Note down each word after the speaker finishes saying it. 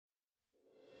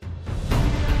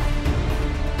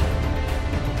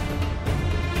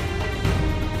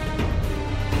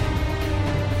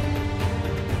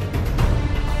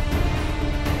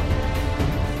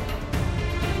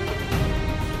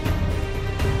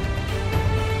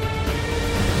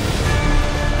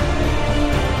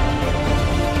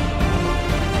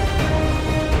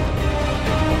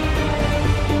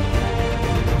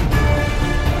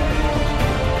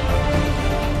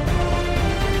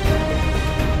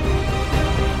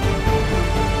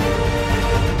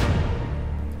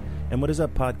What is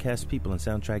up, podcast people and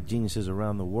soundtrack geniuses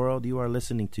around the world? You are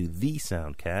listening to The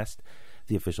Soundcast,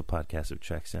 the official podcast of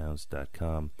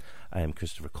TrackSounds.com. I am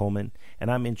Christopher Coleman, and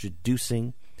I'm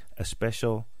introducing a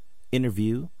special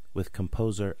interview with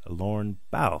composer Lorne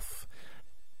Balfe.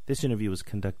 This interview was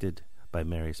conducted by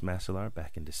Marius Masselar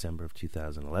back in December of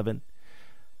 2011.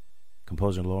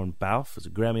 Composer Lorne Balfe is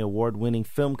a Grammy Award-winning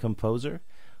film composer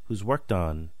who's worked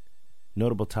on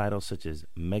notable titles such as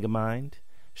Megamind,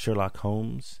 Sherlock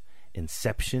Holmes,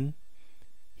 Inception.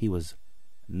 He was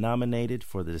nominated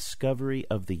for the Discovery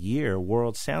of the Year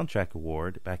World Soundtrack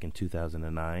Award back in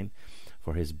 2009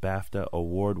 for his BAFTA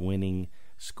award-winning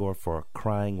score for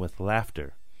Crying with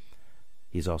Laughter.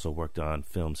 He's also worked on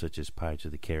films such as Pirates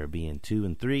of the Caribbean 2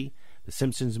 and 3, The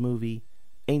Simpsons movie,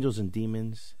 Angels and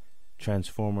Demons,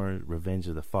 Transformers: Revenge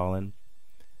of the Fallen.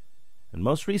 And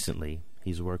most recently,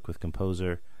 he's worked with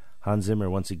composer Hans Zimmer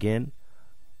once again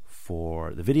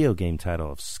for the video game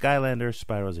title of Skylander,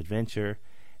 Spyro's Adventure,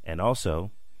 and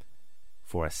also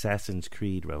for Assassin's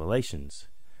Creed Revelations.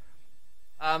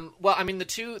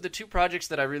 The two projects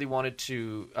that I really wanted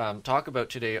to talk about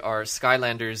today are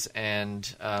Skylanders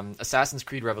and Assassin's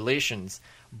Creed Revelations.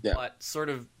 Yeah. But sort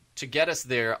of to get us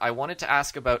there, I wanted to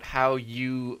ask about how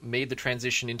you made the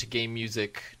transition into game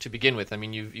music to begin with. I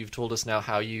mean, you've told us now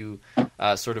how you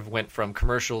sort of went from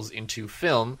commercials into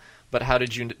film, but how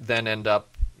did you then end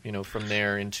up, from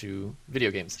there into video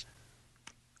games?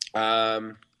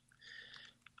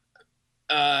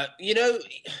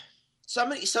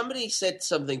 Somebody said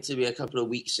something to me a couple of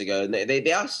weeks ago, and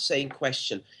they asked the same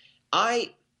question.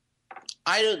 I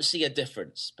don't see a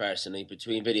difference personally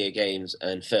between video games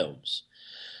and films.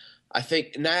 I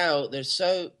think now the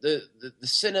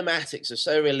cinematics are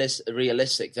so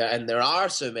realistic there, and there are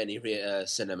so many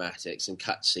cinematics and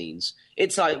cutscenes.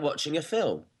 It's like watching a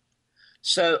film.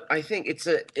 So I think it's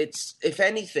if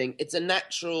anything, it's a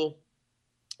natural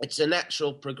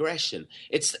progression.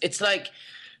 It's like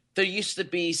there used to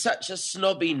be such a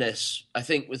snobbiness, I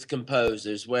think, with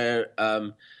composers where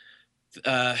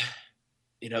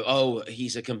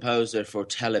he's a composer for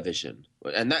television.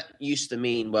 And that used to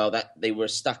mean, that they were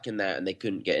stuck in that and they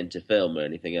couldn't get into film or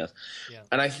anything else. Yeah.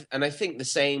 And I think the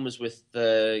same was with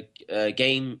the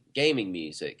gaming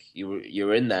music. You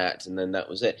were in that, and then that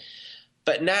was it.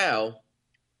 But now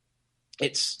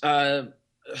it's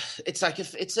like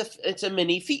it's a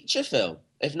mini feature film,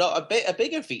 if not a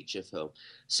bigger feature film.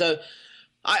 So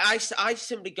I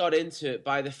simply got into it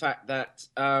by the fact that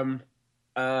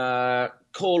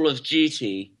Call of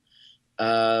Duty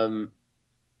was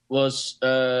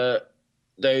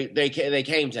they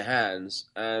came to hands,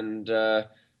 and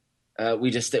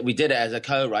we did it as a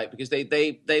co-write because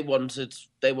they wanted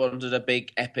a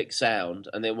big epic sound,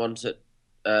 and they wanted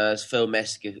as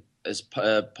filmesque as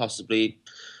possibly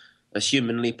as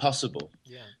humanly possible.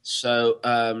 Yeah. So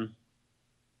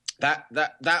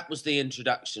that was the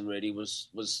introduction. Really was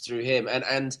through him,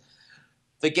 and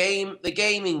the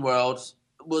gaming world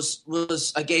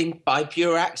was again by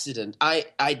pure accident.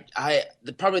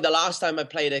 Probably the last time I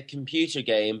played a computer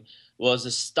game was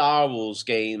a Star Wars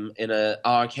game in an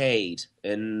arcade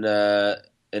in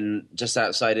just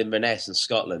outside Inverness in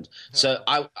Scotland. Oh. So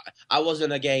I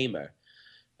wasn't a gamer,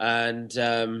 and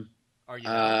are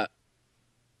you?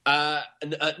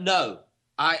 No.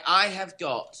 I have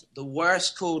got the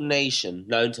worst coordination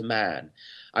known to man.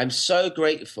 I'm so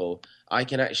grateful I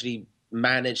can actually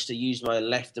manage to use my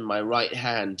left and my right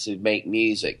hand to make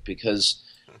music, because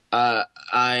I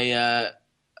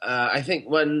think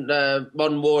when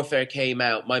Modern Warfare came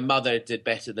out, my mother did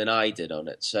better than I did on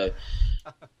it. So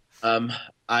I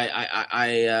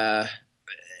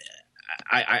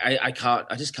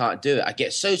just can't do it. I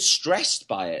get so stressed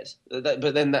by it.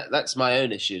 But then that's my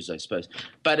own issues, I suppose.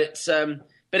 But it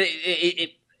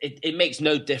makes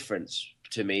no difference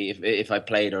to me if I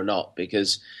play it or not,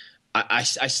 because I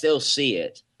still see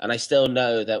it, and I still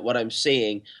know that what I'm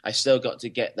seeing, I still got to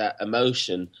get that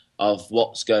emotion of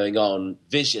what's going on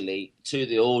visually to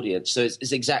the audience. So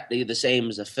it's exactly the same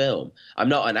as a film. I'm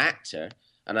not an actor,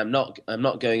 and I'm not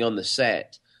going on the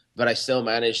set, but I still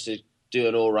manage to do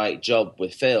an all right job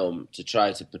with film to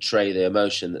try to portray the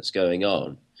emotion that's going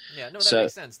on. Yeah, no, that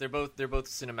makes sense. They're both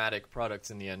cinematic products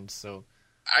in the end. So,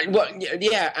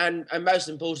 and most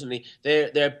importantly,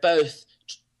 they're both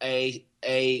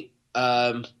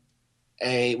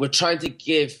we're trying to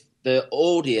give the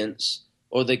audience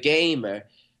or the gamer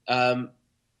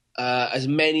as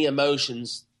many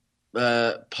emotions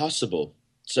possible.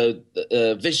 So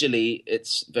visually,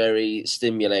 it's very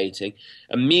stimulating,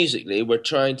 and musically, we're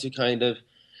trying to kind of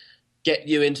get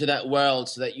you into that world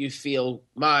so that you feel,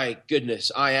 my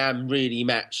goodness, I am really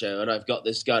macho and I've got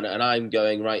this gun and I'm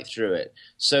going right through it.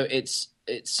 So it's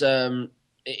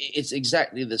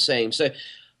exactly the same. So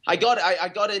I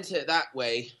got into it that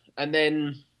way, and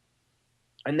then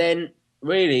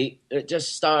really it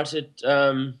just started.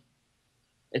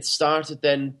 It started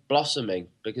then blossoming,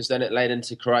 because then it led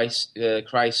into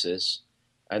Crisis,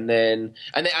 and then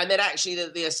actually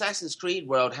the Assassin's Creed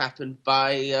world happened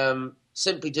by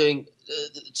simply doing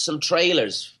some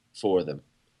trailers for them.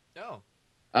 Oh,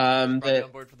 probably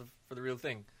on board for the real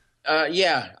thing.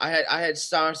 Yeah, I had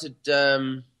started.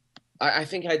 I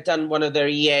think I'd done one of their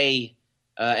EA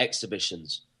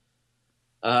exhibitions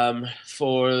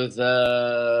for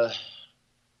the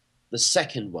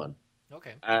second one.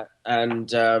 Okay.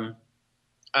 So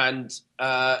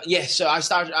I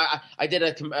started. I did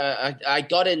I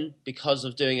got in because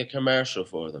of doing a commercial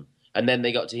for them, and then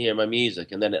they got to hear my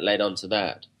music, and then it led on to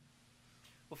that.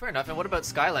 Well, fair enough. And what about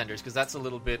Skylanders? Because that's a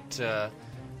little bit,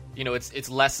 it's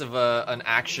less of an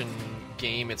action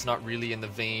game. It's not really in the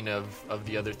vein of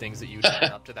the other things that you've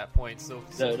done up to that point. So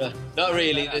no, not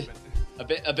really. A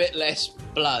bit less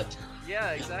blood.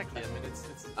 Yeah, exactly. I mean, it's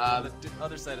on the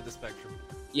other side of the spectrum.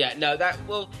 Yeah, no,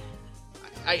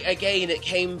 again, it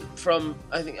came from,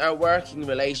 I think, our working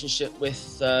relationship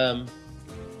with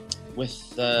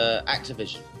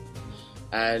Activision,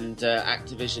 and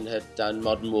Activision had done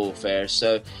Modern Warfare,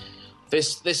 so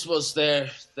this was their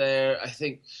I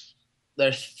think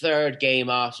their third game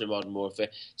after Modern Warfare.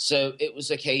 So it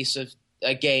was a case of,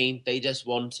 again, they just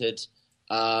wanted.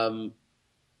 I've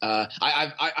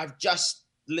just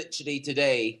literally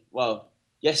today,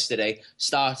 yesterday,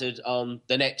 started on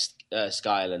the next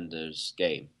Skylanders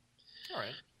game. All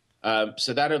right.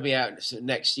 So that'll be out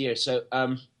next year. So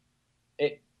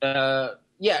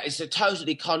it's a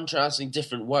totally contrasting,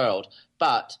 different world.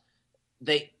 But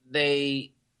I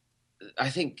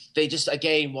think they just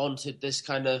again wanted this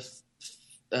kind of.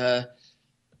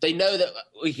 They know that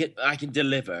I can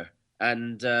deliver,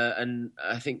 and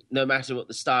I think no matter what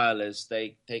the style is,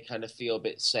 they kind of feel a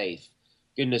bit safe.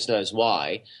 Goodness knows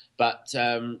why, but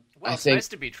it's nice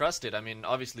to be trusted. I mean,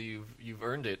 obviously you've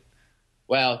earned it.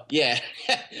 Well, yeah,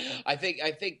 I think,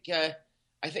 and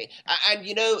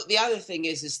the other thing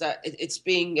is that it's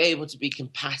being able to be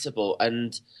compatible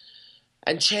and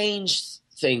change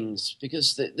things,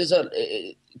 because there's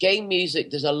game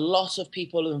music. There's a lot of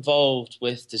people involved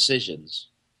with decisions.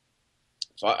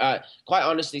 Quite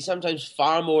honestly, sometimes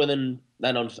far more than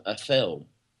on a film.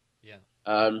 Yeah.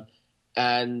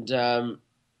 And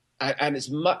it's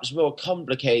much more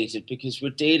complicated, because we're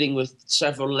dealing with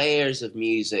several layers of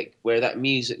music, where that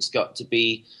music's got to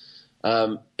be,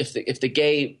 if the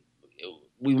game,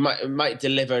 we might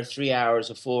deliver 3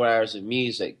 hours or 4 hours of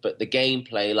music, but the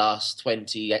gameplay lasts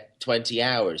 20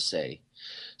 hours, say.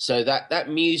 So that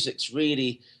music's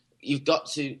really, you've got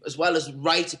to, as well as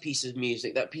write a piece of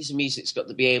music, that piece of music's got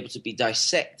to be able to be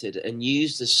dissected and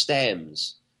use the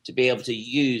stems to be able to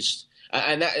use.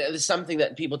 And that is something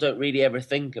that people don't really ever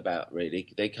think about,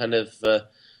 really. They kind of,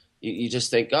 you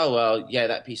just think, oh, well, yeah,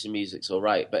 that piece of music's all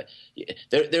right. But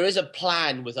there is a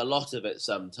plan with a lot of it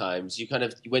sometimes. You kind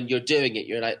of, when you're doing it,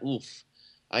 you're like, oof,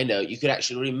 I know. You could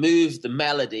actually remove the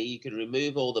melody, you could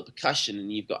remove all the percussion,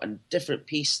 and you've got a different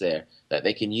piece there that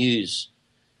they can use.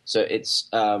 So it's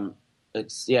a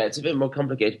bit more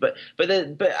complicated. But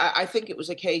I think it was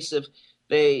a case of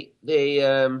they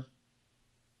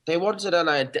wanted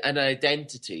an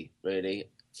identity, really,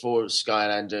 for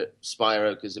Skylander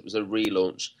Spyro, because it was a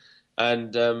relaunch,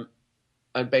 and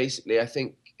basically I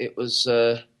think it was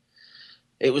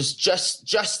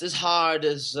just as hard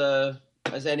as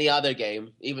any other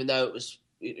game, even though it was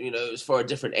for a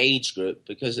different age group,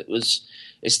 because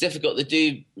it's difficult to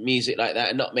do music like that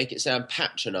and not make it sound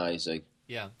patronizing.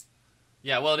 Yeah.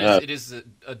 Well, it is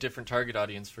a different target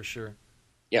audience for sure.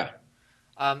 Yeah.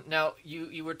 Now,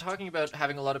 you were talking about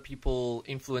having a lot of people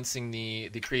influencing the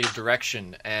creative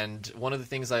direction, and one of the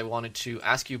things I wanted to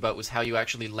ask you about was how you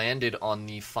actually landed on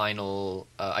the final,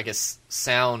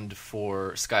 sound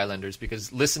for Skylanders,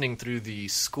 because listening through the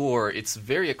score, it's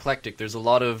very eclectic. There's a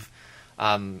lot of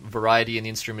variety in the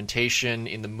instrumentation,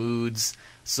 in the moods.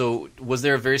 So was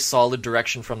there a very solid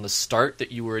direction from the start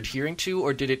that you were adhering to,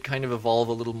 or did it kind of evolve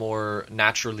a little more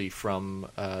naturally from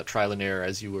trial and error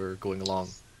as you were going along?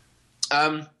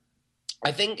 I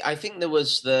think there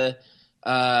was the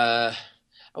I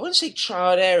wouldn't say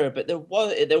trial and error, but there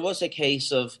was a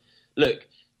case of, look,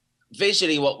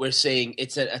 visually what we're seeing,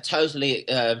 it's a totally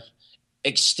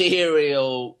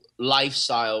exterior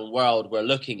lifestyle world we're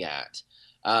looking at.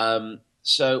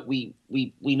 So we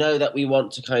know that we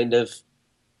want to kind of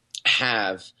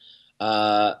have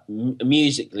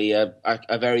musically a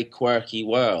very quirky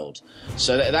world.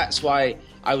 So that's why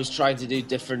I was trying to do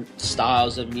different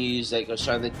styles of music. I was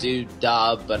trying to do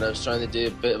dub, and I was trying to do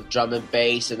a bit of drum and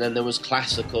bass, and then there was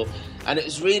classical. And it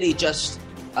was really just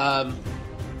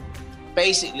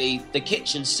basically the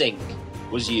kitchen sink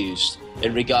was used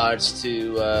in regards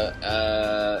to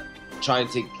trying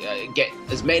to get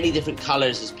as many different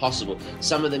colours as possible.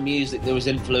 Some of the music, there was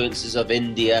influences of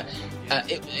India.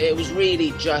 It was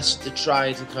really just to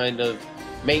try to kind of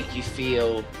make you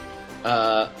feel,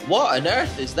 what on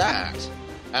earth is that?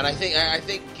 And I think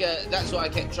that's what I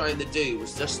kept trying to do,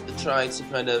 was just to try to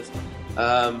kind of,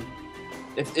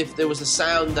 if there was a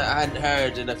sound that I hadn't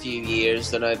heard in a few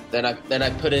years, then I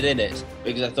put it in it,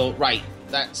 because I thought, right,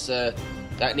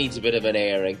 that needs a bit of an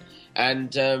airing.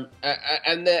 And the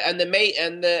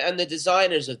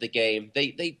designers of the game,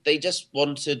 they just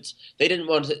wanted, they didn't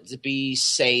want it to be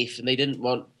safe, and they didn't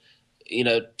want,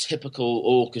 typical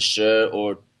orchestra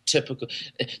or typical.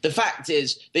 The fact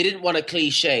is, they didn't want a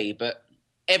cliche, but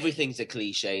everything's a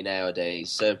cliche nowadays.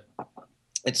 So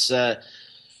it's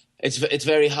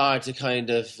very hard to kind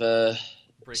of break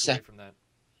away from that.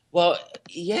 Well,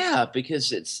 yeah,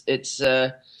 because it's if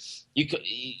you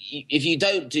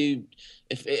don't do.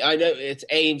 I know it's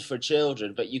aimed for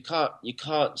children, but you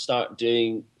can't start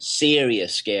doing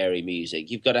serious, scary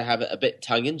music. You've got to have it a bit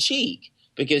tongue in cheek,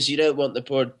 because you don't want the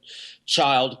poor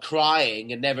child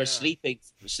crying and never sleeping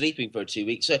for 2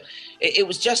 weeks. So it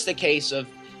was just a case of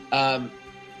trying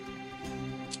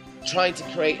to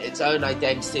create its own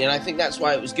identity, and I think that's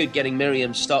why it was good getting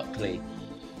Miriam Stockley,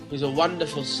 who's a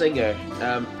wonderful singer,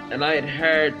 and I'd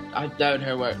known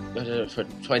her work for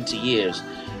 20 years.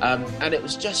 And it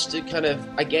was just to kind of,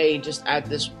 again, just add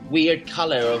this weird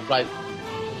colour of, like,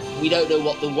 we don't know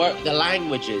what the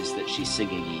language is that she's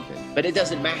singing even. But it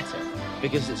doesn't matter,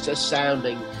 because it's just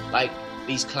sounding like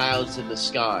these clouds in the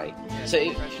sky. Yeah, so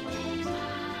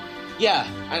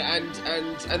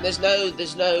and there's no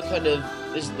kind of,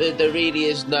 there really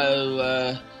is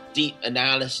no deep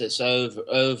analysis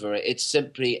over it.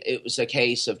 It was a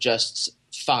case of just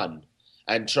fun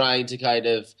and trying to kind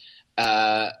of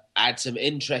add some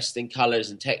interesting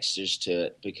colours and textures to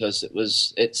it, because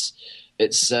it's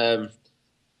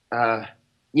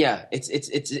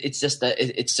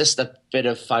just a bit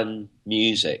of fun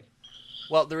music.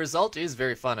 Well, the result is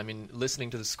very fun. I mean, listening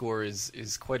to the score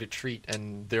is quite a treat,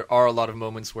 and there are a lot of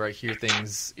moments where I hear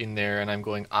things in there and I'm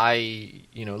going,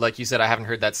 like you said, I haven't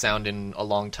heard that sound in a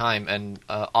long time, and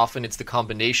often it's the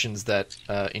combinations that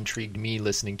intrigued me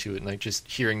listening to it, and like just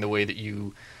hearing the way that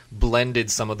you blended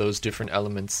some of those different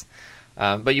elements.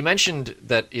 But you mentioned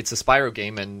that it's a Spyro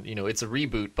game, and it's a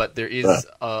reboot, but there is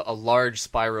a large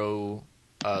Spyro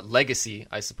legacy,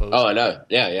 I suppose. Oh, I know.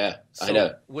 Yeah. So I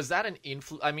know. Was that an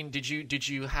influence? I mean, did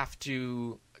you have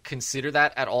to consider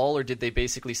that at all, or did they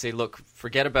basically say, look,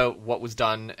 forget about what was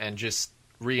done and just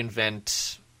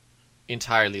reinvent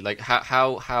entirely? Like,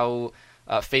 how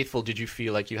faithful did you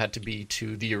feel like you had to be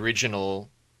to the original?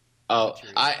 Oh,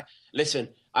 I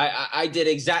did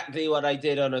exactly what I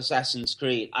did on Assassin's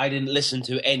Creed. I didn't listen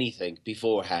to anything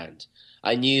beforehand.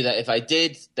 I knew that if I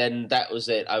did, then that was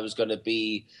it. I was gonna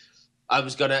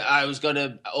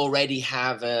already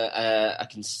have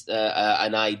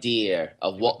an idea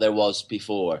of what there was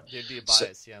before. There'd be a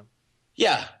bias, yeah.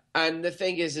 Yeah, and the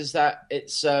thing is that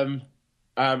it's it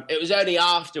was only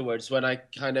afterwards when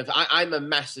I'm a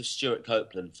massive Stuart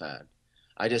Copeland fan.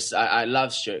 I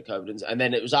love Stuart Copeland, and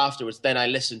then it was afterwards. Then I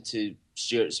listened to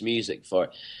Stuart's music for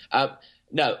it.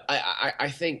 No, I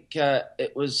think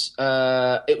it was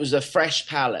a fresh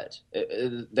palette.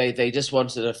 They just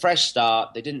wanted a fresh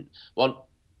start. They didn't want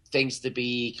things to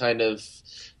be kind of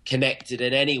connected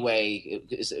in any way.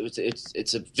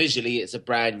 Visually it's a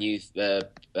brand new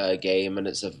game, and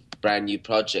it's a brand new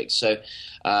project. So,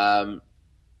 it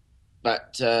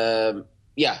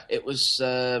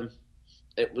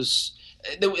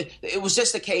was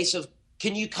just a case of,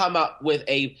 can you come up with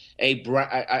a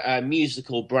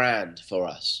musical brand for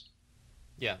us?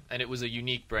 Yeah, and it was a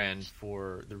unique brand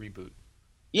for the reboot.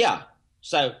 Yeah,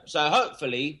 so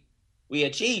hopefully we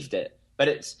achieved it. But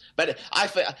it's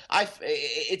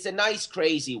a nice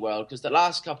crazy world, because the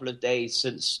last couple of days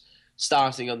since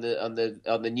starting on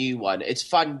the new one, it's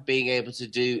fun being able to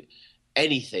do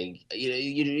anything.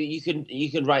 You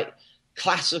can write a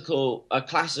classical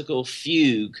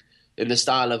fugue in the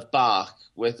style of Bach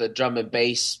with a drum and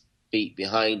bass beat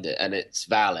behind it, and it's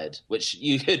valid, which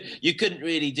you couldn't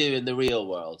really do in the real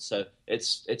world. So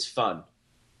it's fun.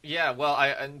 Yeah, well,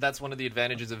 and that's one of the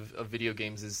advantages of video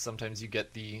games, is sometimes you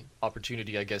get the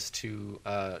opportunity, I guess, to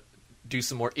do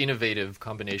some more innovative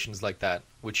combinations like that,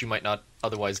 which you might not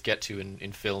otherwise get to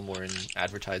in film or in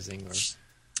advertising. Or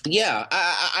yeah,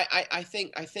 I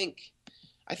think the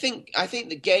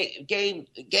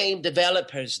game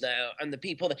developers now and the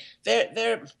people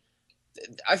they're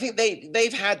I think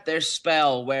they've had their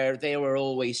spell where they were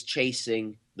always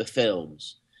chasing the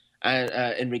films, and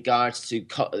in regards to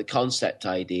concept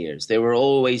ideas, they were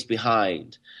always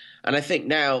behind. And I think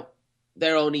now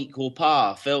they're on equal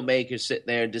par. Filmmakers sit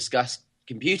there and discuss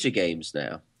computer games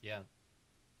now. Yeah.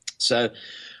 So,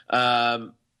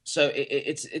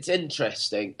 it's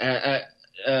interesting that.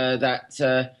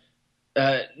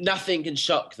 Nothing can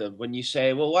shock them when you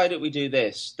say, "Well, why don't we do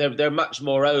this?" They're much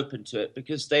more open to it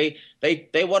because they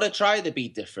want to try to be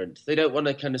different. They don't want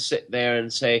to kind of sit there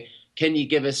and say, "Can you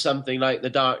give us something like The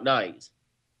Dark Knight?"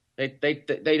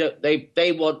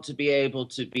 They want to be able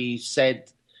to be said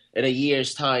in a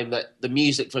year's time that the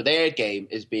music for their game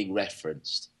is being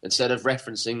referenced instead of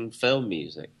referencing film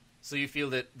music. So you feel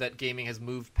that gaming has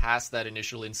moved past that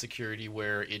initial insecurity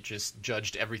where it just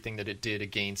judged everything that it did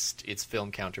against its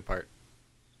film counterpart?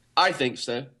 I think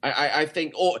so. I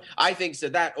think so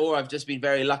that, or I've just been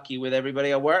very lucky with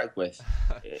everybody I work with.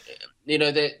 You know,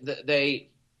 they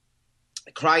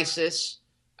Crisis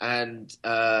and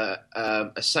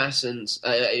Assassins,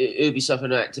 Ubisoft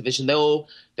and Activision.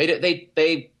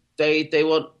 They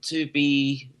want to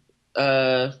be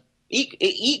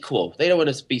equal. They don't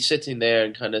want to be sitting there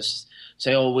and kind of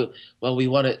say, "Oh, well, we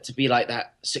want it to be like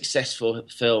that successful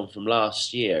film from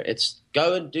last year." It's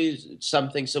go and do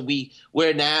something. So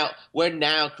we're now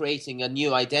creating a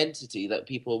new identity that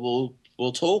people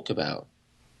will talk about.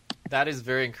 That is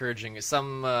very encouraging.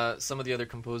 Some of the other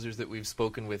composers that we've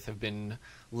spoken with have been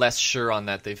less sure on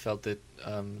that. They felt that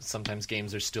sometimes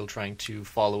games are still trying to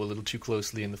follow a little too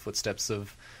closely in the footsteps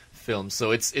of film.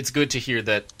 So it's good to hear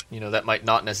that that might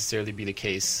not necessarily be the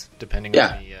case depending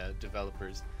on the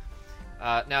developers.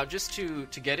 Now, just to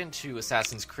get into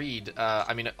Assassin's Creed,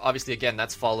 I mean, obviously, again,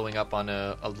 that's following up on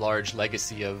a large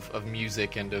legacy of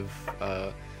music and of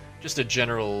just a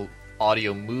general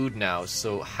audio mood now.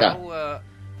 So how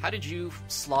did you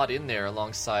slot in there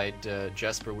alongside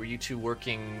Jesper? Were you two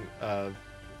working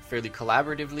fairly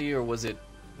collaboratively, or was it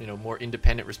more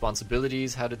independent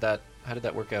responsibilities? How did that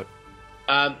work out?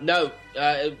 No,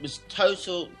 it was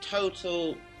total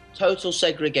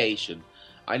segregation.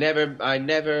 I never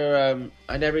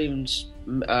even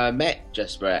met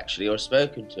Jesper actually, or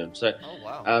spoken to him. So, oh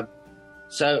wow.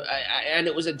 And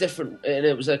it was a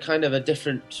kind of a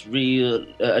different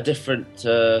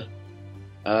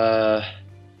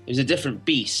it was a different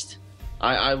beast.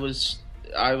 I was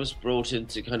brought in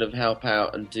to kind of help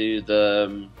out and do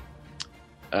the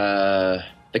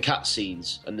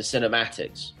cutscenes and the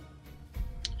cinematics,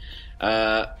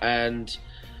 and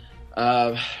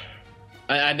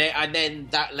then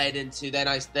that led into then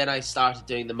I started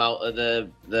doing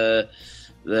the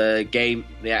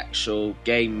actual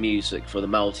game music for the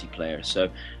multiplayer. So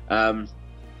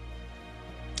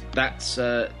that's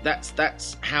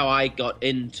how I got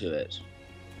into it.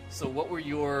 So what were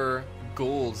your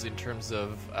goals in terms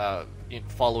of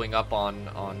following up on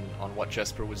what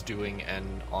Jesper was doing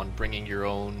and on bringing your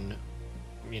own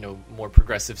more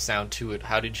progressive sound to it?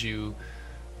 How did you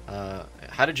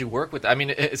work with that? I mean,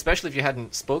 especially if you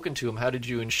hadn't spoken to him, how did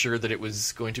you ensure that it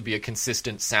was going to be a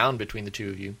consistent sound between the two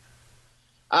of you?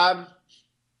 I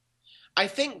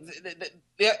think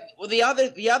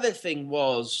the other thing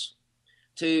was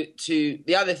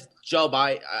the other job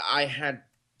I had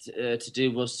to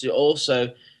do was to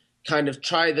also kind of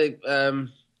try to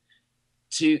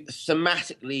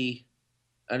thematically.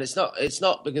 And it's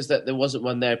not because that there wasn't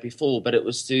one there before, but it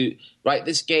was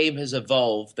this game has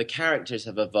evolved, the characters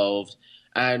have evolved,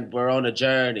 and we're on a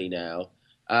journey now,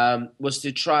 was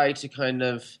to try to kind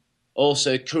of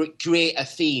also create a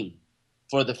theme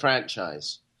for the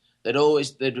franchise. There'd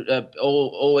always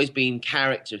been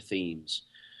character themes.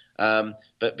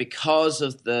 But because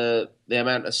of the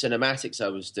amount of cinematics I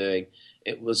was doing,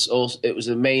 it was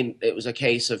a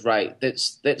case of,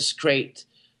 let's create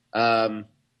an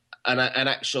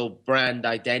actual brand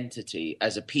identity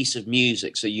as a piece of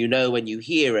music, so when you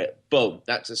hear it, boom,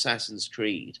 that's Assassin's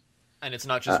Creed. And it's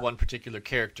not just one particular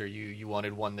character. You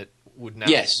wanted one that would now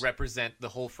represent the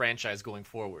whole franchise going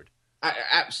forward.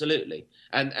 Absolutely,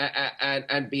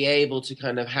 and be able to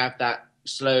kind of have that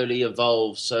slowly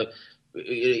evolve. So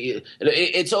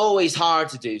it's always hard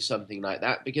to do something like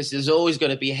that because there's always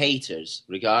going to be haters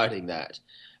regarding that,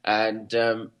 and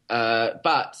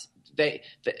but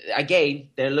again,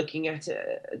 they're looking at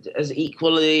it as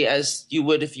equally as you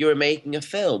would if you were making a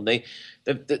film.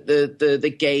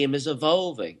 The game is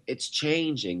evolving. It's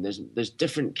changing. There's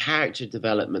different character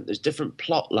development. There's different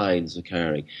plot lines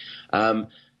occurring.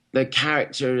 The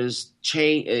character is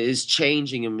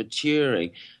changing and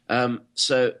maturing.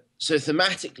 So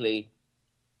thematically,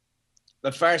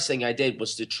 the first thing I did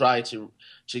was to try to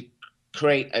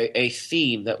create a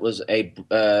theme that was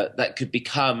that could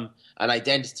become an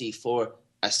identity for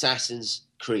Assassin's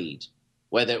Creed,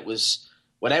 whether it was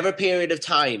whatever period of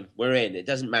time we're in. It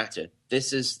doesn't matter.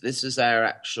 This is our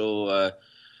actual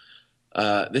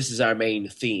this is our main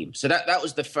theme. So that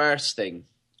was the first thing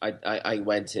I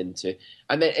went into,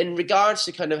 and then in regards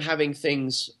to kind of having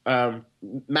things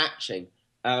matching,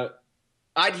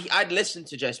 I'd listen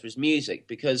to Jesper's music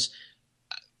because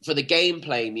for the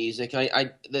gameplay music,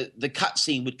 the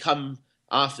cutscene would come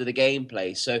after the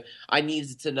gameplay, so I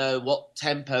needed to know what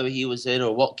tempo he was in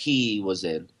or what key he was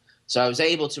in. So I was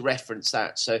able to reference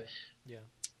that. So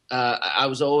I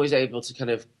was always able to kind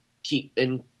of keep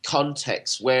in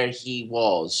context where he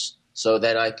was, so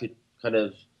that I could kind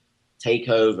of take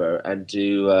over and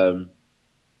do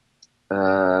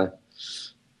the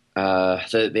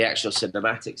actual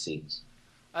cinematic scenes.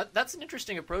 That's an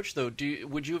interesting approach, though.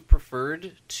 Would you have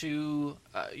preferred to,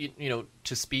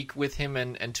 to speak with him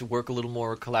and to work a little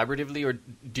more collaboratively, or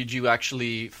did you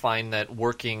actually find that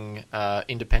working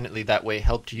independently that way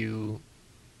helped you,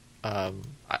 I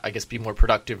guess, be more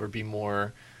productive or be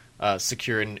more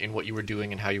secure in what you were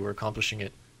doing and how you were accomplishing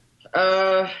it?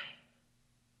 I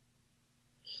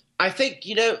think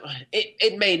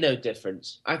it made no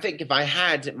difference. I think if I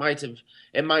had, it might have.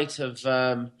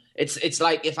 It's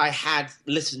like if I had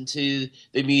listened to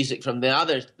the music from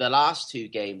the last two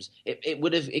games,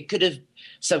 it could have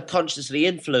subconsciously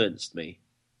influenced me,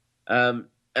 the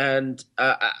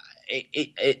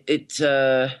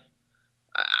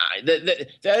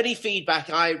only feedback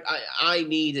I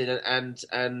needed and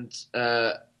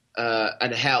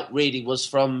help really was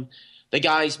from the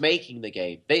guys making the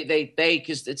game. They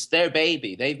because it's their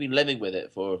baby. They've been living with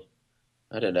it for,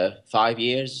 I don't know, 5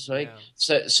 years or something. Yeah.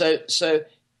 So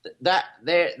that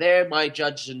they're my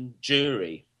judge and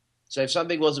jury. So if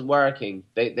something wasn't working,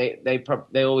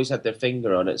 they always had their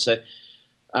finger on it. So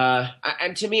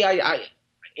and to me,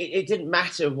 it didn't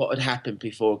matter what had happened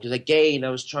before, because again, I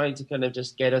was trying to kind of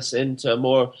just get us into a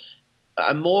more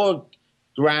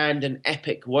grand and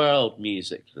epic world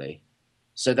musically.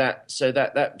 So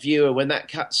that viewer, when that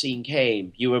cutscene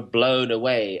came, you were blown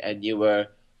away and you were,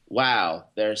 wow,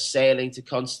 they're sailing to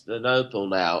Constantinople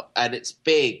now, and it's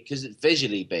big because it's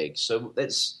visually big. So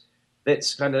let's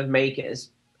kind of make it as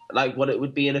like what it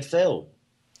would be in a film.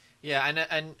 Yeah,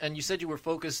 and you said you were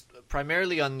focused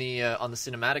primarily on the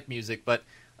cinematic music, but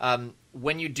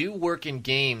when you do work in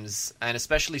games, and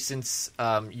especially since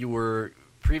you were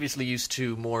previously used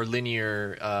to more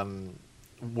linear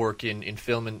work in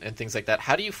film and things like that,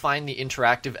 how do you find the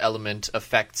interactive element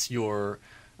affects your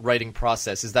writing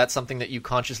process? Is that something that you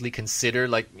consciously consider?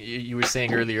 Like you were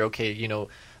saying earlier, okay,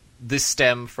 this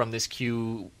stem from this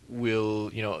cue will,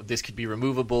 this could be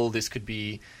removable, this could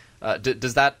be...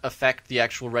 does that affect the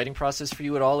actual writing process for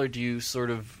you at all, or do you sort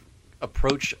of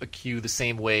approach a cue the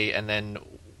same way and then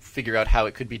figure out how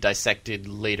it could be dissected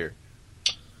later?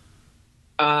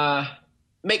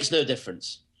 Makes no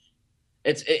difference.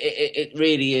 It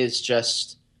really is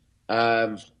just...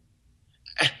 I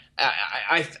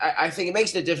think it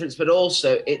makes no difference, but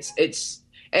also it's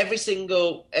every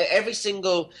single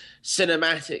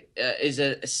cinematic is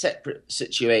a separate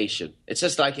situation. It's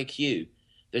just like a cue.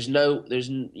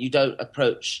 You don't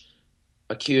approach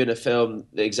a cue in a film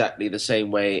exactly the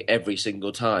same way every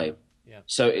single time. Yeah.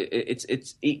 So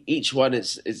it's each one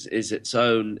is its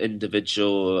own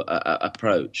individual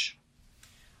approach.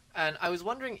 And I was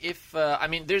wondering if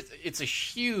it's a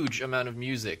huge amount of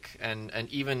music, and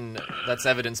even that's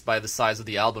evidenced by the size of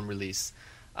the album release.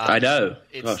 I know.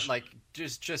 It's Gosh. like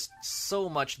just so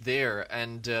much there,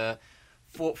 and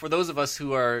for those of us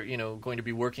who are going to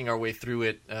be working our way through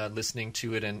it, listening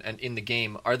to it, and in the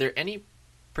game, are there any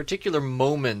particular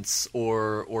moments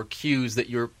or cues that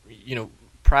you're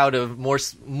proud of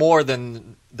more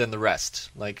than the rest?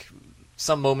 Like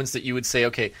some moments that you would say,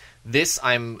 okay, this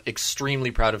I'm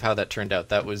extremely proud of how that turned out.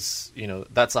 That was,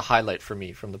 that's a highlight for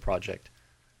me from the project.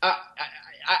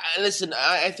 Listen,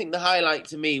 I think the highlight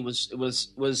to me was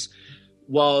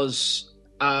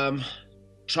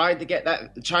trying to get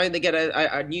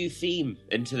a new theme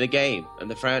into the game and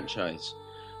the franchise.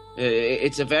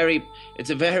 It's a very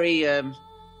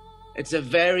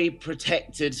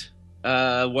protected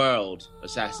world,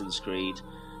 Assassin's Creed,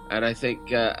 and I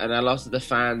think and a lot of the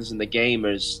fans and the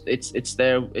gamers,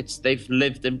 they've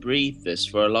lived and breathed this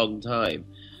for a long time,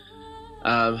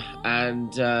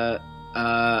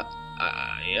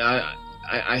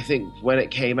 I think when it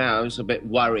came out, I was a bit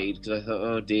worried because I thought,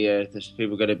 oh dear, there's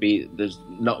going to be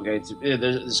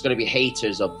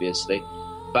haters, obviously,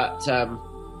 but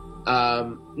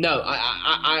no,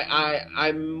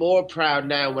 I'm more proud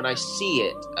now when I see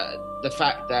it. The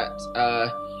fact that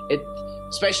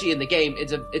especially in the game,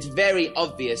 it's very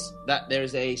obvious that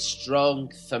there's a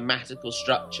strong thematical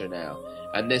structure now,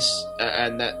 and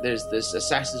that there's this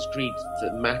Assassin's Creed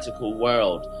thematical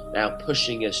world now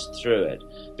pushing us through it.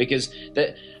 Because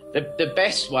the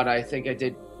best one I think I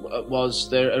did was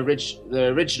the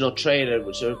original trailer,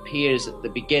 which appears at the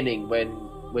beginning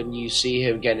when you see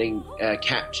him getting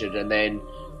captured, and then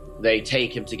they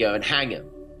take him to go and hang him.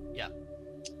 Yeah.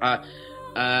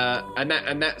 And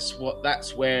that's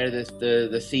where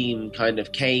the theme kind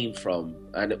of came from,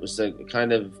 and it was a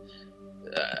kind of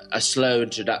a slow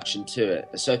introduction to it.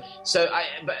 I'd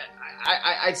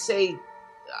say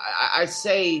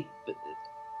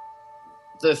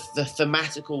the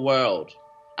thematical world,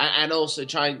 and also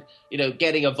trying,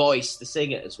 getting a voice to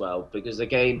sing it as well, because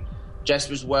again,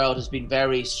 Jesper's world has been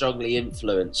very strongly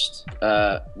influenced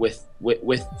with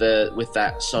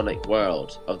that sonic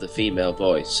world of the female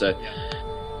voice. So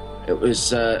it was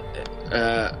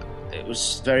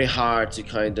very hard to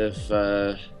kind of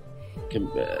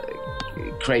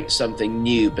create something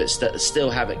new, but still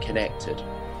have it connected.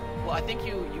 Well, I think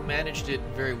you managed it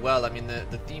very well. I mean,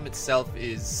 the theme itself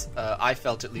is, I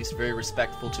felt at least, very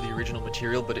respectful to the original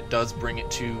material, but it does bring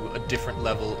it to a different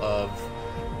level of,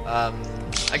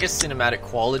 I guess, cinematic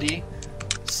quality.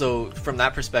 So from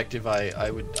that perspective,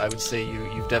 I would say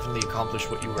you've definitely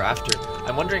accomplished what you were after.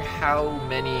 I'm wondering how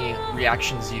many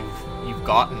reactions you've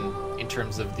gotten in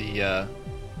terms of the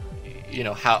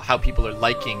how people are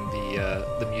liking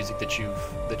the music that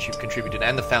you've contributed,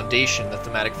 and the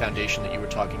thematic foundation that you were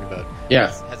talking about.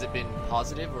 Yeah. Has it been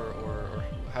positive, or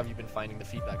how have you been finding the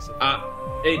feedback so far?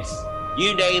 It's,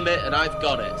 you name it and I've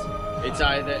got it. It's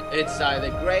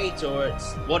either great or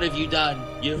it's, what have you done?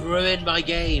 You've ruined my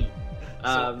game.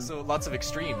 So lots of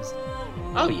extremes.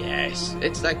 Oh yes,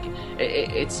 it's like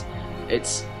I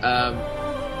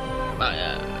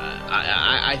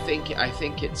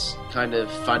think it's kind of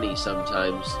funny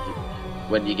sometimes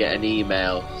when you get an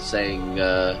email saying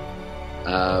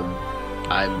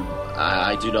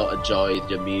I do not enjoy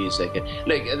your music. And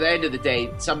look, at the end of the day,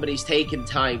 somebody's taken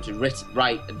time to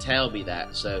write and tell me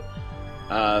that. So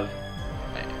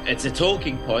it's a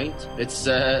talking point.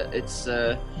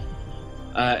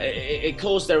 It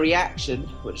caused a reaction,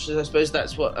 which I suppose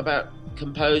that's what about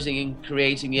composing and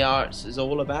creating the arts is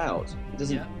all about. It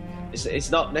doesn't. Yeah.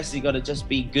 It's not necessarily going to just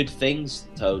be good things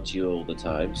told to you all the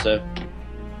time. So,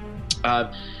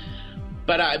 but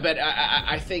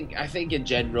I think in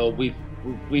general we've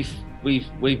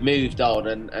moved on,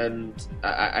 and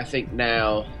I think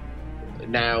now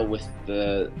with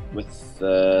the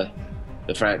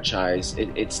franchise,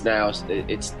 it's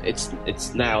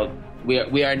now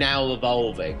we are now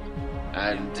evolving,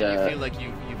 and you feel like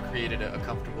you've created a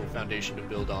comfortable foundation to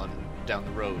build on down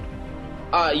the road.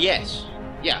 Yes.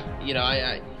 Yeah,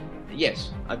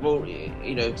 yes, I will.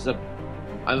 Because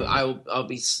I'll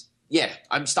be. Yeah,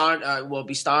 we'll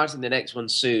be starting the next one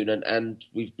soon, and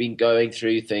we've been going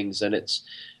through things, and it's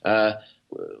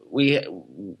we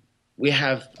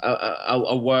have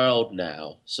a world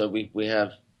now, so we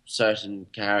have certain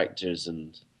characters,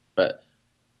 but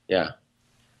yeah.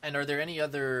 And are there any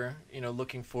other,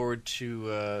 looking forward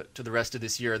to the rest of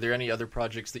this year, are there any other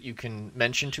projects that you can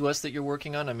mention to us that you're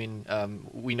working on? I mean,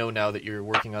 we know now that you're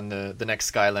working on the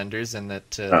next Skylanders, and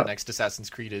that the next Assassin's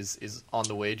Creed is on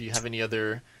the way. Do you have any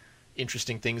other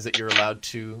interesting things that you're allowed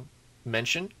to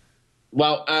mention?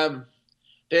 Well,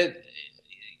 the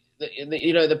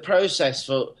process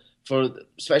for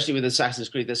especially with Assassin's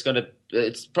Creed, it's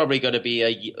probably going to be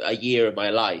a year of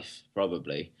my life,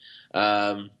 probably.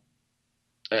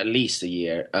 At least a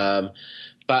year, no.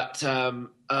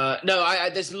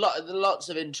 There's lots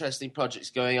of interesting projects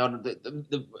going on.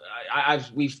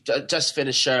 We've just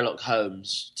finished Sherlock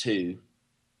Holmes 2,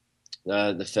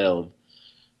 the film.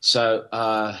 So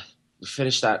we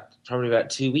finished that probably about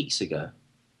 2 weeks ago.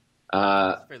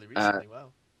 That's fairly recently.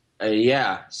 Wow.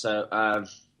 Yeah. So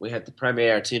we had the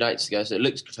premiere 2 nights ago, so it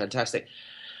looks fantastic.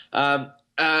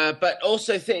 But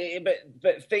also,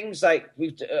 but things like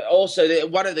we've also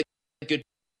one of the good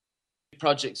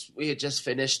projects we had just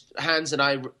finished, Hans and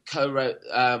I co-wrote,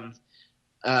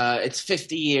 it's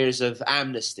 50 years of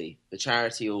Amnesty, the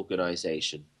charity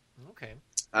organization. Okay.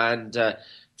 and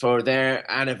for their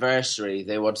anniversary,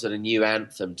 they wanted a new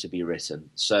anthem to be written.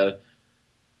 So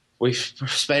we've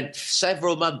spent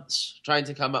several months trying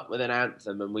to come up with an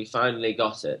anthem, and we finally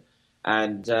got it.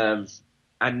 And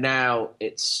now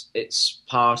it's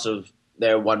part of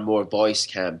their One More Voice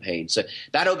campaign. So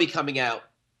that'll be coming out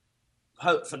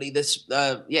hopefully this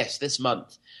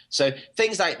month. So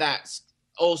things like that's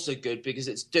also good because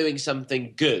it's doing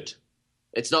something good.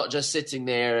 It's not just sitting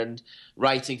there and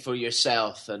writing for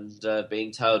yourself and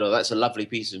being told, "Oh, that's a lovely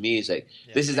piece of music."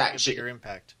 Yeah, this is actually a bigger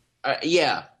impact.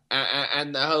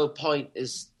 And the whole point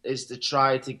is to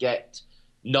try to get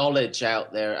knowledge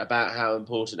out there about how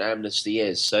important amnesty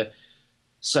is.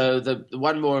 So the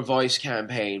One More Voice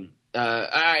campaign,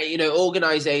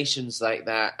 organizations like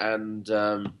that, and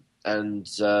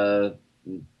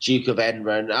Duke of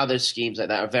Edinburgh and other schemes like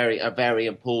that are very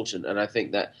important. And I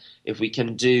think that if we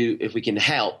can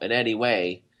help in any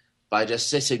way by just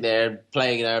sitting there and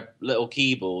playing our little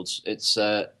keyboards, it's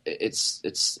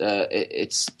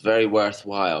very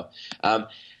worthwhile.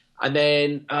 And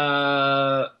then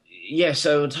so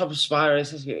on top of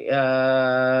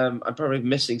Spyro, I'm probably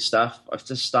missing stuff. I've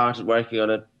just started working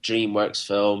on a DreamWorks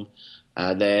film,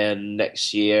 and then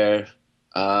next year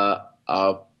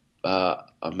I'll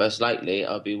most likely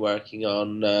I'll be working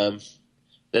on the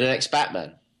next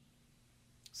Batman.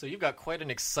 So you've got quite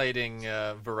an exciting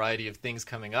variety of things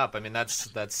coming up. I mean,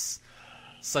 that's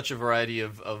such a variety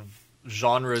of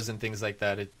genres and things like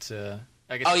that. I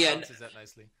guess it balances that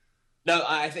nicely. No,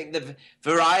 I think the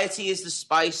variety is the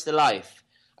spice to life.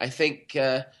 I think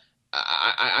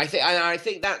I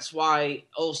think that's why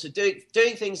also doing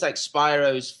things like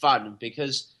Spyro is fun,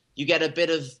 because you get a bit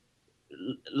of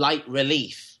light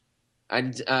relief.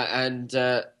 And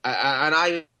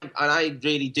I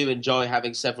really do enjoy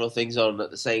having several things on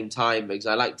at the same time, because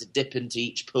I like to dip into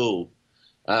each pool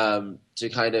to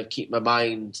kind of keep my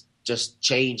mind just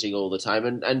changing all the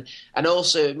time. And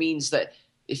also it means that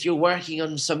if you're working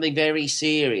on something very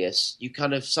serious, you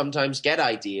kind of sometimes get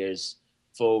ideas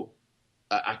for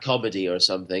a comedy or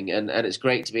something, and it's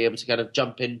great to be able to kind of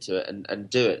jump into it and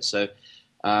do it. So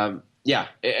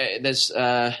there's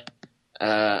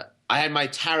I had my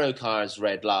tarot cards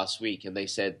read last week, and they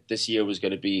said this year was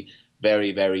going to be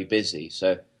very, very busy.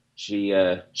 So she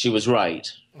was right.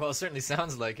 Well, it certainly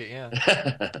sounds like it,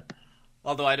 yeah.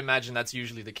 Although I'd imagine that's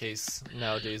usually the case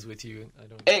nowadays with you.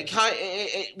 It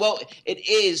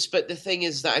is, but the thing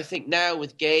is that I think now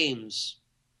with games,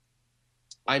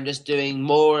 I'm just doing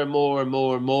more and more and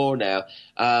more and more now.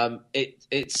 I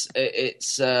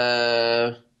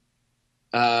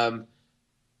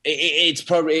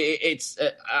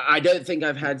don't think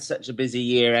I've had such a busy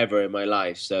year ever in my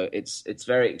life, so it's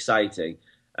very exciting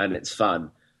and it's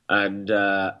fun. And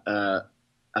but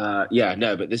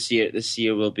this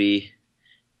year will be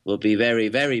very,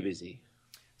 very busy.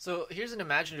 So here's an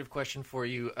imaginative question for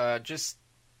you. Just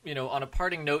on a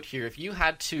parting note here, if you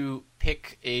had to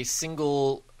pick a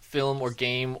single film or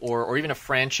game or even a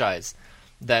franchise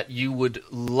that you would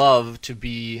love to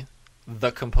be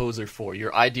the composer for,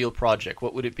 your ideal project,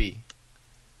 what would it be?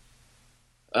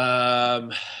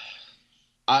 Well,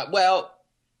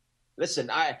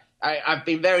 listen, I've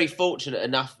been very fortunate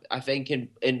enough, I think, in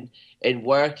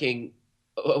working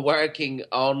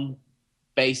on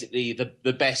basically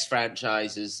the best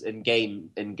franchises in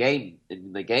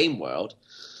the game world,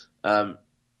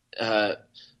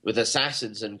 with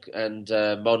Assassins and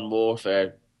Modern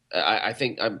Warfare. I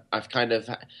think I've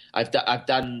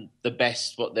done the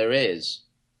best what there is.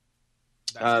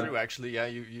 That's true, actually. Yeah,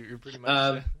 you're pretty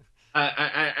much.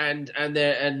 And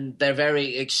they're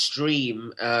very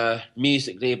extreme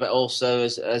musically, but also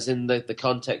as in the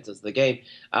context of the game.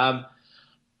 I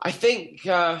think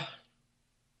I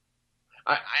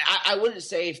wouldn't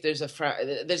say if there's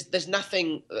there's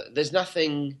nothing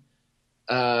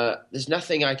I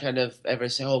kind of ever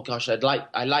say, oh gosh, I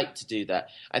like to do that.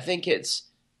 I think it's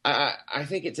a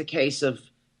case of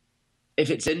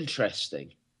if it's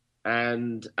interesting,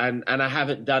 and I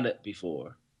haven't done it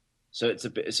before, so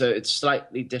it's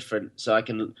slightly different. So I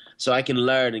can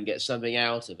learn and get something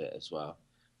out of it as well,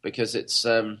 because it's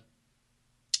no.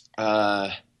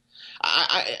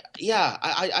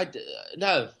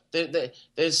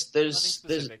 There's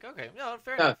specific. Okay, no,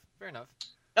 fair enough. Fair enough.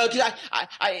 No, because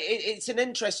it's an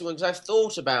interesting one, because I've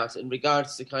thought about it in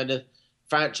regards to kind of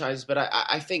franchises, but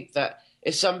I think that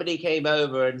if somebody came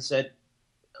over and said,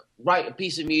 write a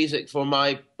piece of music for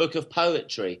my book of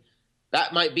poetry,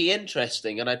 that might be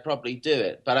interesting, and I'd probably do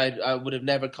it, but I would have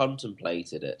never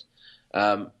contemplated it.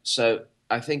 So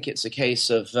I think it's a case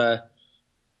of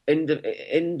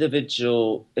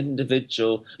individual.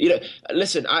 You know,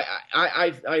 listen.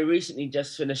 I recently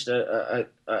just finished a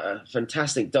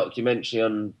fantastic documentary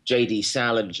on J.D.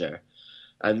 Salinger,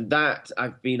 and that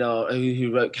I've been on.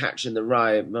 Who wrote Catching the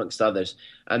Rye, amongst others,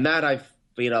 and that I've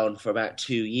been on for about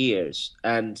 2 years.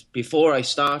 And before I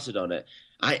started on it,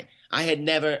 I have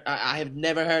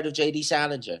never heard of J.D.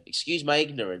 Salinger. Excuse my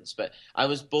ignorance, but I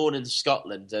was born in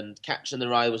Scotland, and Catching the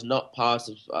Rye was not part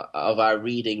of our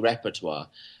reading repertoire.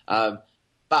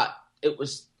 But it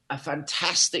was a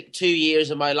fantastic 2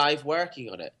 years of my life working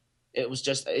on it. It was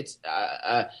just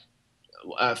to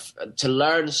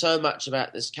learn so much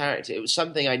about this character. It was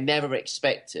something I never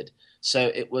expected. So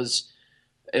it was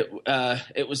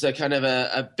a kind of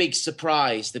a big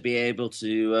surprise to be able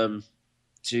to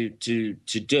do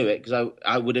it, because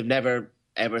I would have never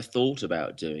ever thought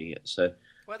about doing it. So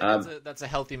well, I think that's a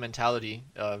healthy mentality,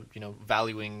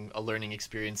 valuing a learning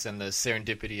experience and the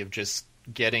serendipity of just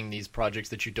getting these projects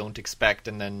that you don't expect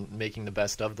and then making the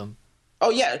best of them. Oh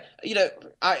yeah,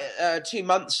 I 2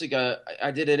 months ago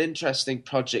I did an interesting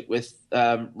project with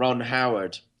Ron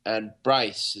Howard and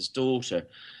Bryce, his daughter,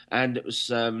 and it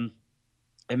was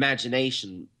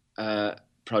Imagination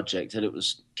project, and it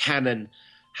was Canon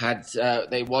had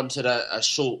they wanted a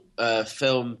short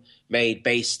film made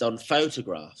based on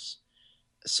photographs.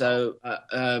 So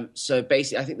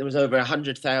basically, I think there was over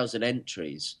 100,000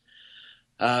 entries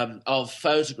of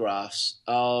photographs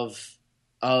of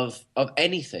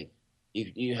anything.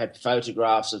 You had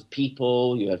photographs of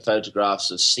people, you had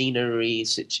photographs of scenery,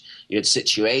 you had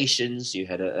situations, you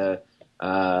had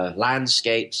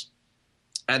landscapes,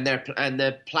 and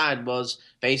their plan was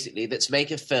basically, let's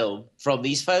make a film from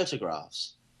these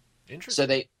photographs. Interesting. So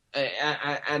they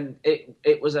and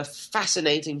it was a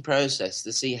fascinating process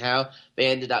to see how they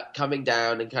ended up coming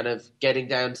down and kind of getting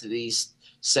down to these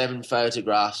 7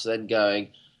 photographs, then going,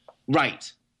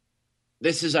 right,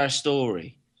 this is our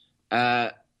story,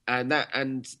 and that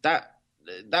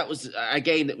was,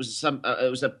 again, it was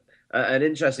an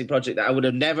interesting project that I would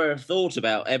have never thought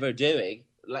about ever doing,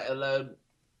 let alone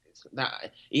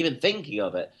that even thinking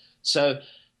of it. So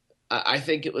I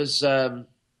think it was.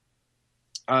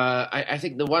 I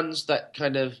think the ones that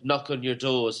kind of knock on your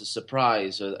door as a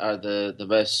surprise are the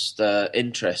most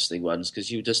interesting ones,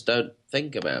 because you just don't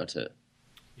think about it.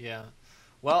 Yeah.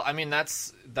 Well, I mean,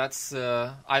 that's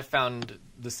I found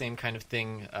the same kind of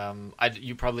thing.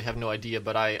 You probably have no idea,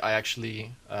 but I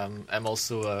actually am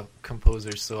also a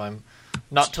composer, so I'm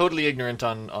not totally ignorant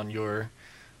on your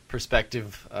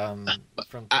perspective from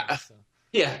things, so.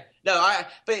 Yeah. No,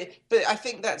 but I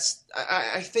think that's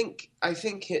I think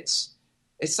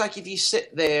it's like if you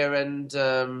sit there and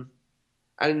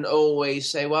always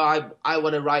say, well, I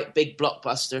want to write big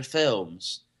blockbuster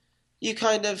films, you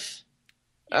kind of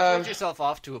you put yourself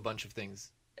off to a bunch of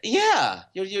things. Yeah,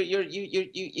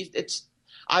 it's.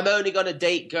 I'm only going to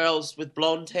date girls with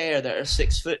blonde hair that are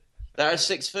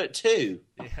 6'2".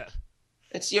 Yeah,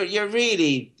 it's you're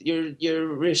really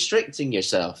restricting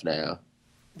yourself now.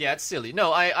 Yeah, it's silly.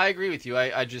 No, I agree with you.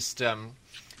 I just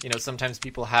sometimes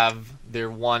people have their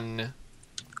one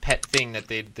pet thing that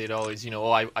they'd always,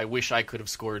 I wish I could have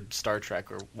scored Star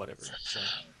Trek or whatever. So.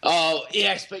 Oh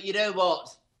yes, but you know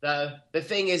what? The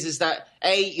thing is that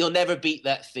you'll never beat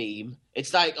that theme.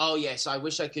 It's like, oh yes, I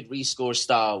wish I could rescore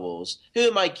Star Wars. Who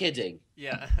am I kidding?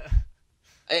 Yeah.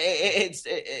 It's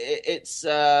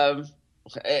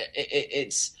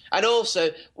and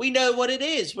also we know what it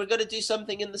is. We're going to do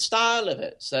something in the style of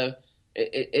it. So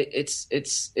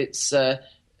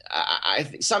I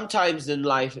think sometimes in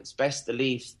life it's best to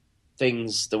leave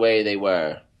things the way they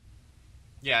were.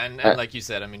 Yeah, and like you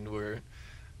said, I mean,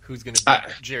 who's going to be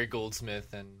Jerry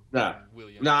Goldsmith and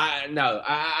William? No.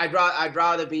 I'd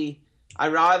rather be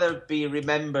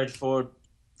remembered for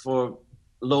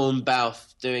Lorne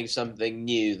Balfe doing something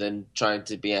new than trying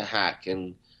to be a hack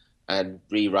and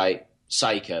rewrite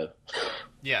Psycho.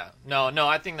 Yeah, no,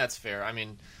 I think that's fair. I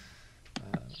mean,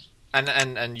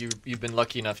 and you've been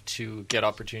lucky enough to get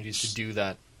opportunities to do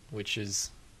that, which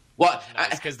is nice,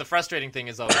 because the frustrating thing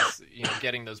is always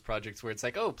getting those projects where it's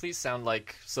like, oh, please sound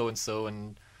like so and so,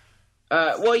 and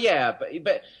well, yeah,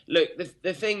 but look,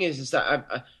 the thing is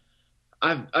that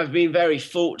I've been very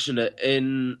fortunate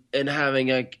in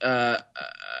having a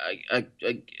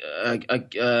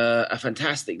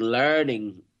fantastic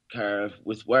learning curve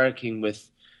with working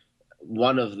with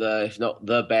one of the, if not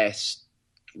the best,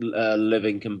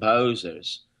 living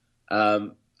composers,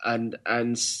 and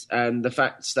the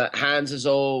fact that Hans is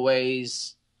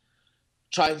always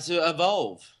trying to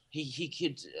evolve. He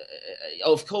could,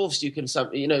 of course, you can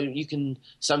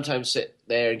sometimes sit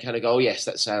there and kind of go, oh yes,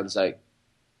 that sounds like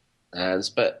Hans,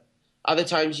 but other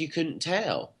times you couldn't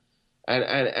tell.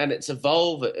 and it's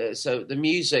evolved. So the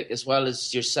music as well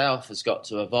as yourself has got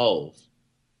to evolve.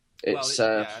 It's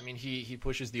I mean, he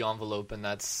pushes the envelope, and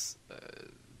that's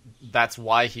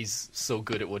why he's so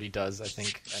good at what he does, I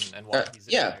think, and why he's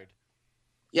admired.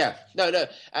 No,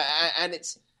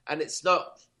 and it's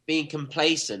not being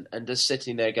complacent and just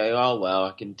sitting there going, oh well,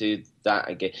 I can do that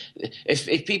again.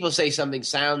 If people say something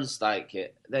sounds like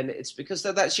it, then it's because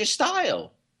that's your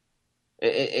style.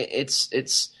 It's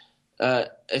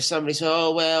if somebody says,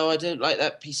 oh well, I don't like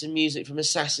that piece of music from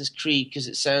Assassin's Creed because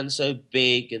it sounds so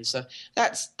big and so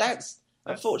that's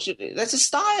unfortunately that's a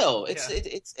style.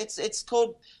 It's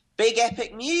called big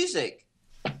epic music.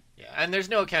 Yeah, and there's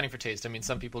no accounting for taste. I mean,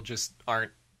 some people just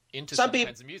aren't into some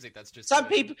kinds of music. That's just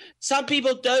some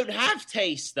people don't have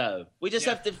taste though. We just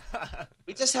have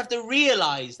to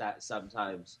realize that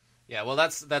sometimes. Yeah, well,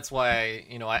 that's why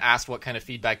I asked what kind of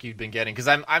feedback you'd been getting, because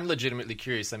I'm legitimately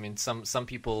curious. I mean, some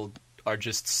people are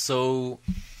just so,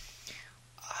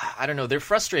 I don't know, they're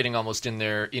frustrating almost in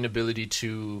their inability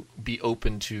to be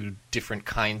open to different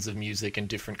kinds of music and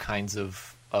different kinds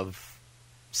of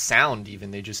sound.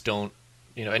 Even they just don't,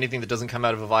 anything that doesn't come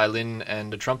out of a violin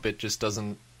and a trumpet just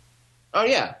doesn't. Oh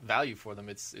yeah, value for them.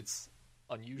 It's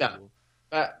unusual.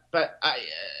 No, but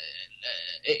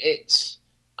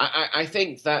I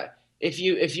think that if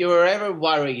you were ever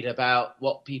worried about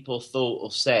what people thought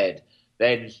or said,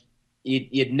 then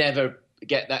you'd never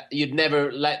get that. You'd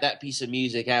never let that piece of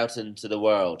music out into the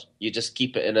world. You just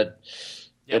keep it in a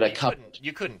cupboard.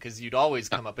 You couldn't, because you'd always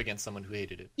come up against someone who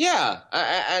hated it. Yeah,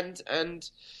 and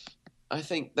I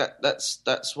think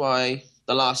that's why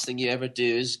the last thing you ever do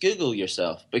is Google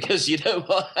yourself, because you don't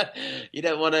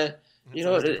want to.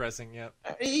 It's depressing, yeah.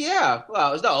 Yeah,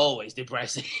 well, it's not always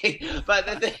depressing, but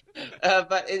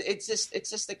it's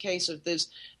just a case of there's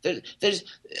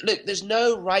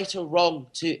no right or wrong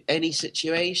to any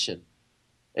situation.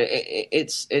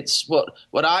 It's what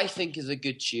I think is a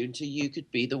good tune to you could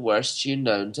be the worst tune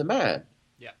known to man.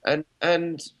 Yeah, and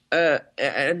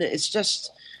it's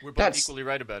just we're both equally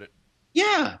right about it.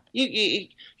 Yeah, you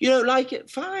don't like it,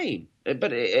 fine,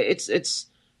 but it's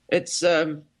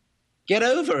get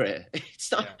over it.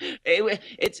 It's not. Yeah.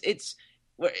 It's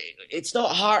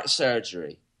not heart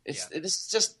surgery. It's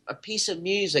just a piece of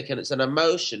music and it's an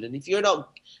emotion. And if you're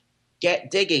not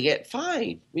digging it,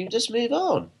 fine. We just move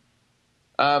on.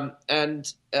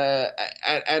 And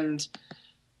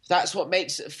that's what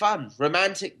makes it fun.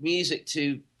 Romantic music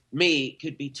to me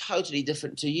could be totally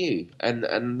different to you,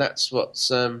 and that's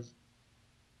what's.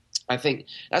 I think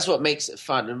that's what makes it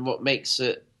fun and what makes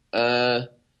it.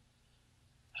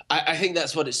 I think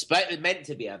that's what it's meant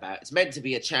to be about. It's meant to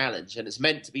be a challenge, and it's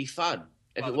meant to be fun.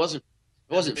 If it wasn't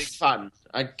fun,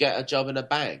 I'd get a job in a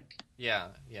bank. Yeah.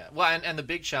 Well, and the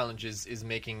big challenge is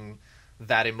making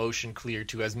that emotion clear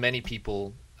to as many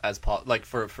people as possible. Like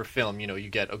for film, you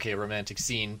get a romantic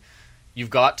scene. You've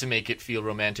got to make it feel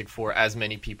romantic for as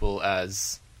many people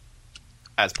as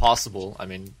possible. I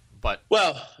mean, but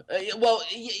well, look,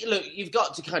 you've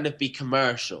got to kind of be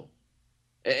commercial.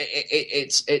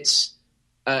 It's.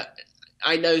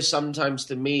 I know sometimes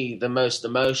to me the most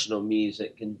emotional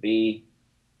music can be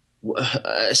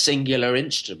a singular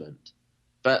instrument,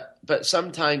 but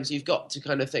sometimes you've got to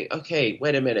kind of think, okay,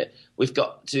 wait a minute, we've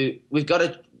got to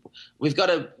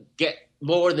get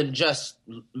more than just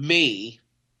me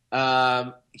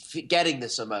getting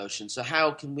this emotion. So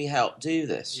how can we help do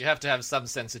this? You have to have some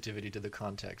sensitivity to the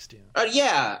context,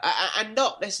 and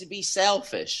not necessarily be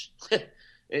selfish.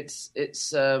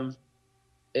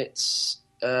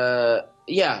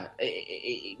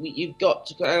 You've got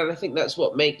to, and I think that's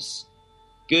what makes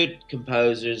good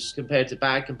composers compared to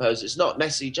bad composers. It's not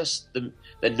necessarily just the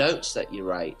notes that you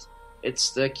write. It's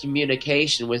the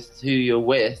communication with who you're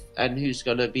with and who's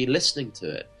going to be listening to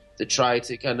it to try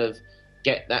to kind of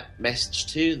get that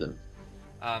message to them.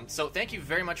 So thank you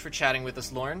very much for chatting with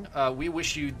us, Lorne. We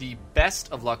wish you the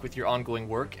best of luck with your ongoing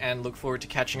work and look forward to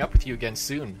catching up with you again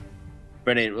soon.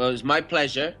 Brilliant. Well, it was my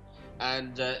pleasure.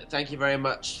 And thank you very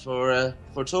much for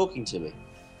talking to me.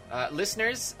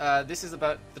 Listeners, this is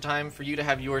about the time for you to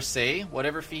have your say.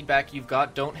 Whatever feedback you've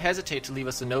got, don't hesitate to leave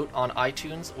us a note on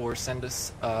iTunes or send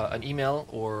us an email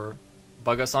or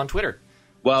bug us on Twitter.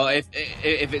 Well,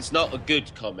 if it's not a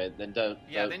good comment, then don't.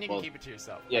 Yeah, then you can keep it to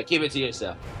yourself. Yeah, keep it to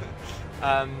yourself.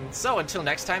 So until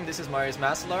next time, this is Marius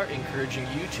Masselar encouraging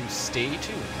you to stay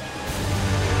tuned.